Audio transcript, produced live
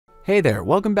Hey there,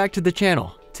 welcome back to the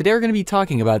channel. Today we're going to be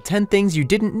talking about 10 things you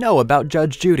didn't know about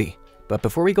Judge Judy. But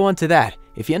before we go on to that,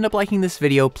 if you end up liking this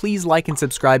video, please like and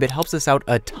subscribe, it helps us out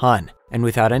a ton. And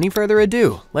without any further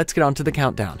ado, let's get on to the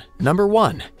countdown. Number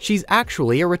 1, she's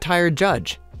actually a retired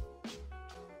judge.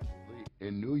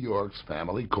 In New York's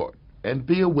family court, and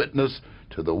be a witness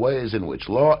to the ways in which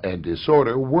law and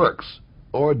disorder works,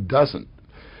 or doesn't.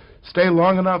 Stay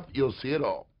long enough, you'll see it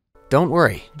all. Don't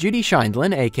worry, Judy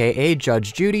Scheindlin, aka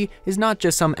Judge Judy, is not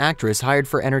just some actress hired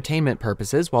for entertainment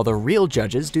purposes while the real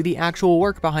judges do the actual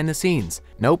work behind the scenes.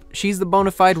 Nope, she's the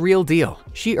bona fide real deal.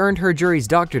 She earned her juris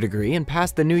doctor degree and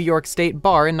passed the New York State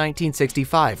Bar in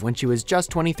 1965 when she was just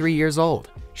 23 years old.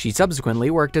 She subsequently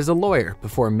worked as a lawyer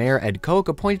before Mayor Ed Koch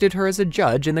appointed her as a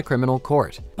judge in the criminal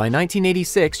court. By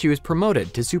 1986, she was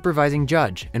promoted to supervising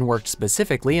judge and worked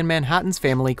specifically in Manhattan's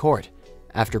family court.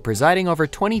 After presiding over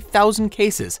 20,000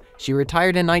 cases, she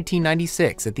retired in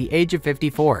 1996 at the age of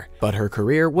 54, but her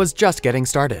career was just getting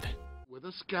started. With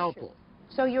a scalpel.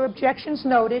 So your objection's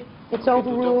noted. It's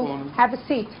overruled. Have a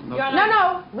seat.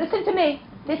 No, listen to me.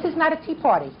 This is not a tea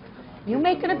party. You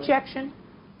make an objection.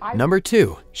 Number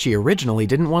 2, she originally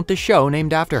didn't want the show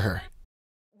named after her.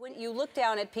 When you look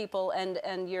down at people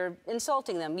and you're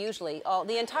insulting them, usually,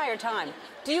 the entire time,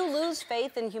 do you lose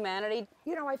faith in humanity?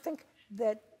 You know, I think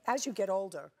that as you get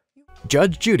older...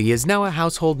 Judge Judy is now a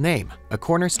household name, a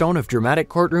cornerstone of dramatic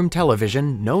courtroom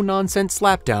television, no-nonsense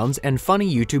slapdowns, and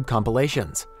funny YouTube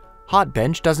compilations. Hot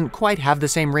Bench doesn't quite have the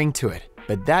same ring to it,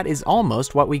 but that is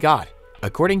almost what we got.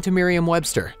 According to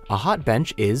Merriam-Webster, a hot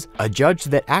bench is a judge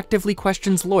that actively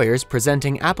questions lawyers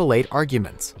presenting appellate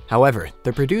arguments. However,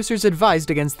 the producers advised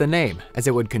against the name, as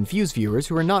it would confuse viewers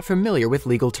who are not familiar with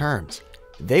legal terms.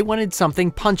 They wanted something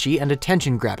punchy and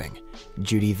attention-grabbing.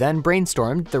 Judy then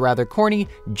brainstormed the rather corny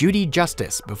Judy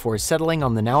Justice before settling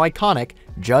on the now iconic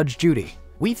Judge Judy.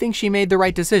 We think she made the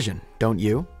right decision, don't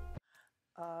you?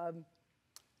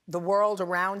 The world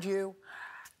around you,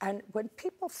 and when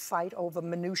people fight over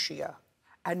minutiae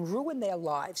and ruin their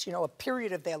lives, you know, a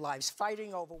period of their lives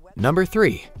fighting over... Number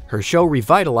 3, her show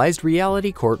revitalized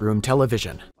reality courtroom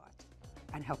television.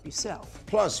 And help yourself.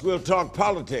 Plus, we'll talk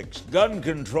politics, gun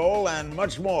control, and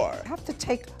much more. You have to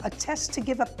take a test to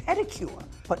give a pedicure,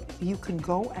 but you can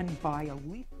go and buy a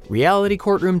leaf. Reality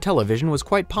courtroom television was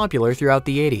quite popular throughout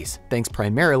the 80s, thanks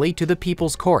primarily to the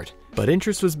People's Court, but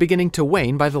interest was beginning to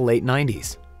wane by the late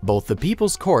 90s. Both the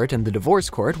People's Court and the Divorce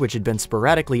Court, which had been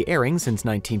sporadically airing since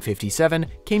 1957,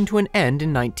 came to an end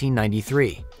in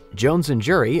 1993. Jones and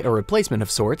Jury, a replacement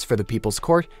of sorts for the People's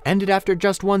Court, ended after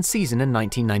just one season in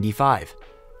 1995.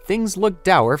 Things looked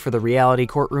dour for the reality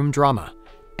courtroom drama.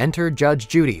 Enter Judge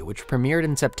Judy, which premiered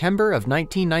in September of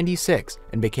 1996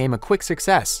 and became a quick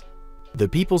success. The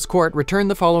People's Court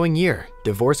returned the following year,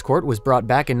 Divorce Court was brought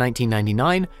back in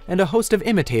 1999, and a host of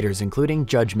imitators including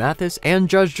Judge Mathis and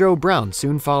Judge Joe Brown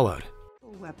soon followed.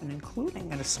 Weapon, including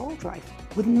an assault rifle,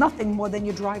 with nothing more than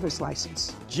your driver's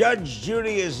license. Judge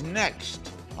Judy is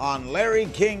next on Larry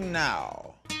King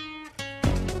Now.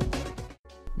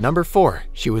 Number 4,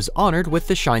 she was honored with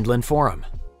the Scheindlin Forum.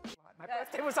 My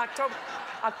birthday was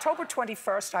October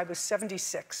 21st. I was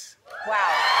 76. Wow.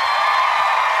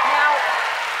 Now,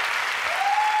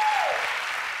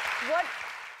 what?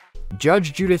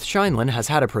 Judge Judith Scheindlin has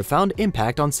had a profound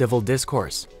impact on civil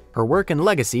discourse. Her work and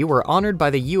legacy were honored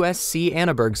by the USC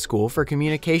Annenberg School for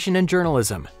Communication and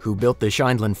Journalism, who built the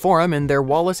Scheindlin Forum in their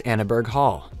Wallace Annenberg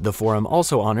Hall. The forum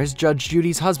also honors Judge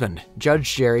Judy's husband,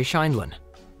 Judge Jerry Scheindlin.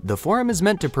 The forum is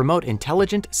meant to promote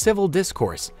intelligent civil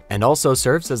discourse and also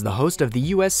serves as the host of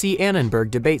the USC Annenberg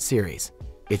debate series.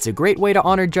 It's a great way to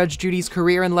honor Judge Judy's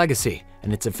career and legacy,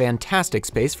 and it's a fantastic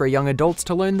space for young adults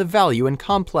to learn the value in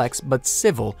complex but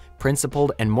civil,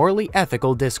 principled, and morally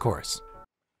ethical discourse.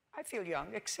 I feel young,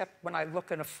 except when I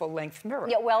look in a full-length mirror.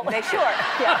 Yeah, well, sure.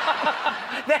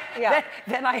 Yeah.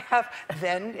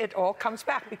 Then it all comes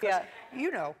back because, you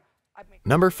know.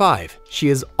 Number 5, she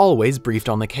is always briefed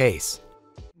on the case.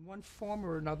 In one form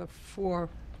or another for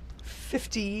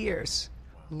 50 years,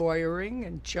 lawyering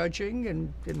and judging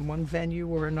and in one venue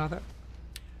or another.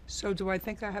 So do I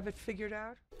think I have it figured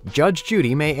out? Judge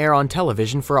Judy may air on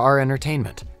television for our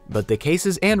entertainment, but the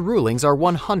cases and rulings are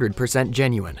 100%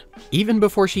 genuine. Even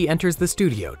before she enters the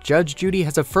studio, Judge Judy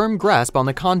has a firm grasp on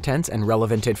the contents and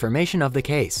relevant information of the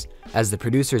case, as the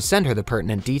producers send her the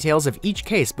pertinent details of each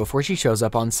case before she shows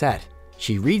up on set.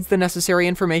 She reads the necessary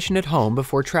information at home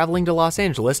before traveling to Los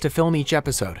Angeles to film each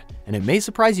episode, and it may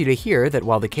surprise you to hear that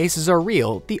while the cases are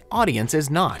real, the audience is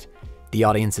not. The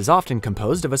audience is often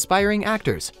composed of aspiring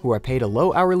actors who are paid a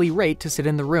low hourly rate to sit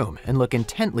in the room and look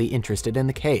intently interested in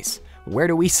the case. Where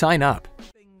do we sign up?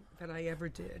 That I ever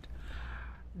did.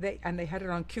 They had it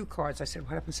on cue cards. I said,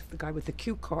 what happens if the guy with the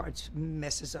cue cards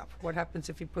messes up? What happens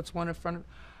if he puts one in front of...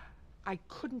 I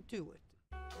couldn't do it.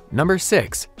 Number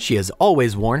 6. She has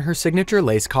always worn her signature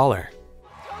lace collar.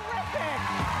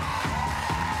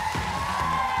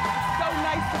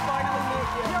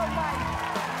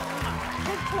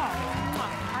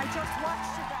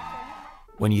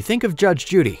 When you think of Judge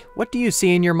Judy, what do you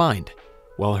see in your mind?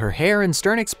 While her hair and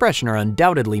stern expression are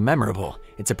undoubtedly memorable,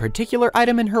 it's a particular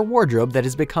item in her wardrobe that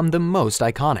has become the most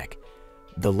iconic.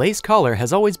 The lace collar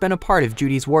has always been a part of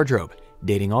Judy's wardrobe,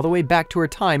 dating all the way back to her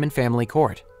time in family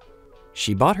court.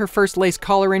 She bought her first lace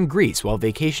collar in Greece while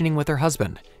vacationing with her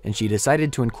husband, and she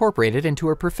decided to incorporate it into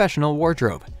her professional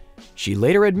wardrobe. She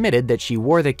later admitted that she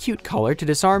wore the cute collar to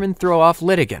disarm and throw off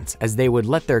litigants, as they would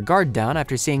let their guard down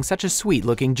after seeing such a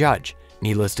sweet-looking judge.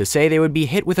 Needless to say, they would be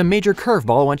hit with a major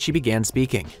curveball once she began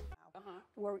speaking.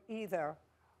 Were either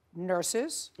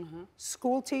nurses,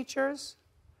 school teachers,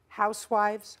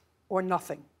 housewives, or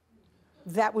nothing.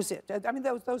 That was it. I mean,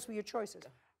 those were your choices.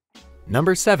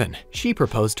 Number 7. She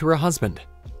proposed to her husband.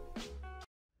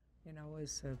 You know,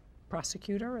 as a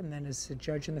prosecutor and then as a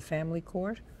judge in the family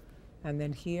court, and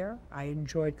then here, I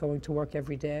enjoyed going to work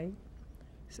every day,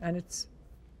 and it's...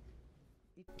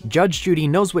 Judge Judy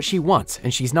knows what she wants,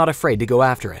 and she's not afraid to go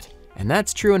after it. And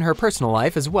that's true in her personal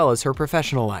life as well as her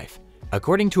professional life.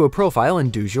 According to a profile in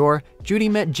Du Jour, Judy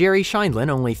met Jerry Scheindlin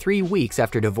only 3 weeks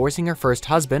after divorcing her first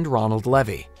husband, Ronald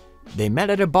Levy. They met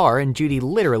at a bar and Judy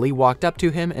literally walked up to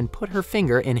him and put her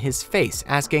finger in his face,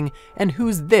 asking, "And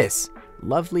who's this?"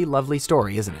 Lovely, lovely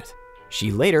story, isn't it?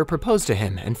 She later proposed to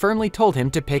him and firmly told him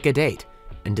to pick a date.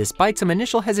 And despite some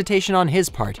initial hesitation on his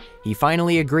part, he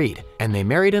finally agreed, and they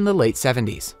married in the late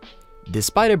 70s.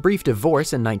 Despite a brief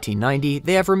divorce in 1990,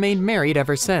 they have remained married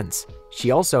ever since.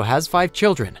 She also has 5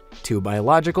 children, 2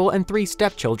 biological and 3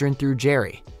 stepchildren through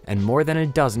Jerry, and more than a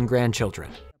dozen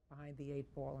grandchildren. Behind the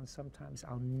 8 ball, and sometimes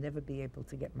I'll never be able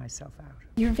to get myself out.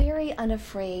 You're very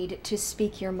unafraid to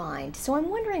speak your mind, so I'm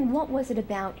wondering, what was it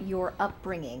about your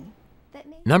upbringing that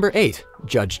made... Number 8.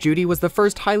 Judge Judy was the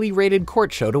first highly rated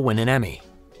court show to win an Emmy.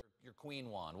 Queen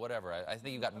wand, whatever. I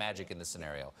think you got magic in this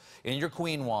scenario. In your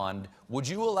queen wand, would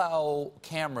you allow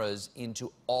cameras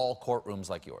into all courtrooms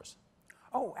like yours?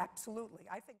 Oh, absolutely.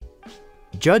 I think...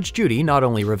 Judge Judy not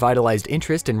only revitalized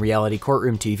interest in reality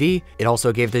courtroom TV, it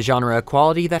also gave the genre a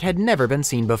quality that had never been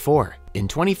seen before. In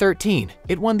 2013,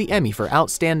 it won the Emmy for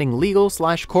Outstanding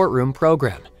Legal/Courtroom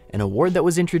Program, an award that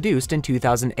was introduced in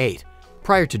 2008.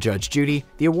 Prior to Judge Judy,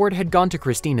 the award had gone to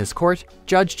Christina's Court,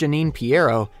 Judge Janine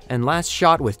Piero, and Last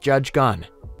Shot with Judge Gunn.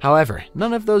 However,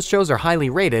 none of those shows are highly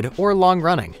rated or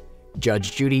long-running.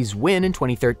 Judge Judy's win in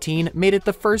 2013 made it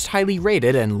the first highly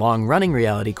rated and long-running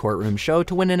reality courtroom show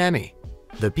to win an Emmy.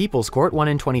 The People's Court won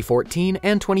in 2014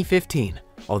 and 2015,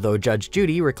 although Judge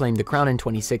Judy reclaimed the crown in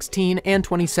 2016 and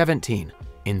 2017.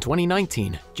 In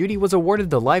 2019, Judy was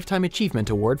awarded the Lifetime Achievement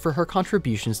Award for her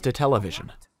contributions to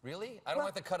television. Really? I don't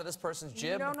like the cut of this person's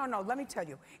jib. No. Let me tell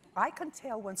you. I can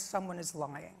tell when someone is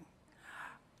lying.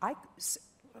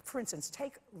 For instance,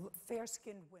 take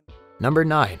fair-skinned women. Number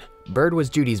 9. Bird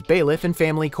was Judy's bailiff in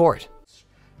family court.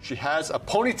 She has a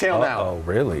ponytail now. Oh,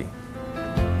 really?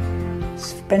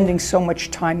 Spending so much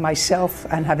time myself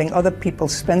and having other people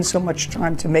spend so much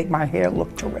time to make my hair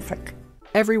look terrific.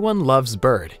 Everyone loves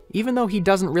Bird, even though he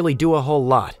doesn't really do a whole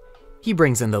lot. He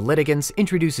brings in the litigants,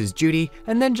 introduces Judy,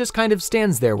 and then just kind of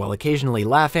stands there while occasionally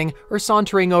laughing or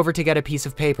sauntering over to get a piece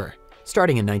of paper.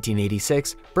 Starting in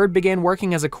 1986, Bird began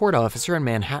working as a court officer in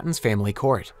Manhattan's family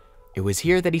court. It was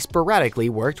here that he sporadically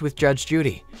worked with Judge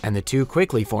Judy, and the two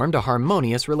quickly formed a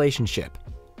harmonious relationship.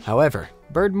 However,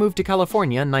 Bird moved to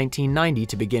California in 1990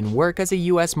 to begin work as a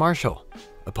U.S. Marshal.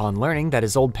 Upon learning that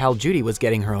his old pal Judy was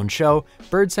getting her own show,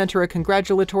 Bird sent her a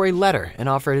congratulatory letter and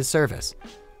offered his service.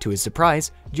 To his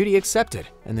surprise, Judy accepted,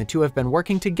 and the two have been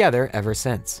working together ever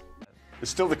since. Is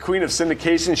still the queen of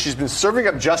syndication. She's been serving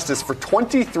up justice for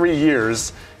 23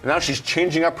 years, and now she's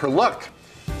changing up her look.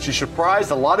 She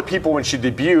surprised a lot of people when she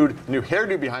debuted a new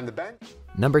hairdo behind the bench.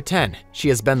 Number 10. She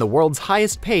has been the world's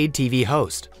highest paid TV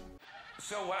host.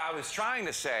 So what I was trying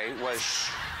to say was...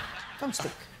 Don't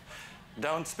speak.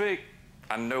 Don't speak.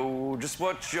 I know just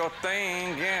what you're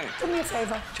thinking. Do me a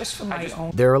favor, just for my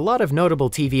own. There are a lot of notable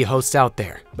TV hosts out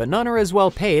there, but none are as well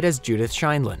paid as Judith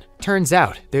Scheindlin. Turns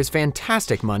out, there's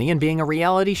fantastic money in being a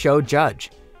reality show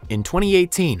judge. In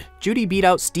 2018, Judy beat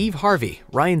out Steve Harvey,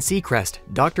 Ryan Seacrest,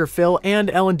 Dr. Phil, and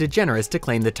Ellen DeGeneres to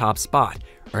claim the top spot,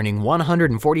 earning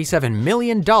 $147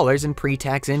 million in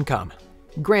pre-tax income.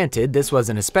 Granted, this was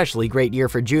an especially great year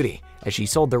for Judy, as she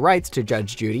sold the rights to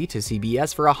Judge Judy to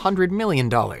CBS for $100 million,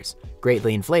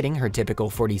 greatly inflating her typical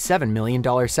 $47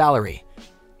 million salary.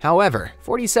 However,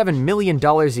 $47 million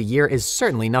a year is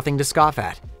certainly nothing to scoff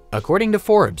at. According to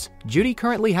Forbes, Judy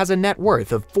currently has a net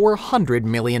worth of $400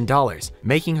 million,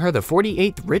 making her the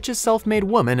 48th richest self-made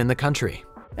woman in the country.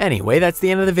 Anyway, that's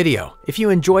the end of the video. If you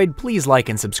enjoyed, please like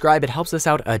and subscribe, it helps us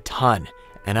out a ton.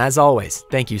 And as always,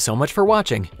 thank you so much for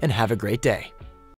watching and have a great day.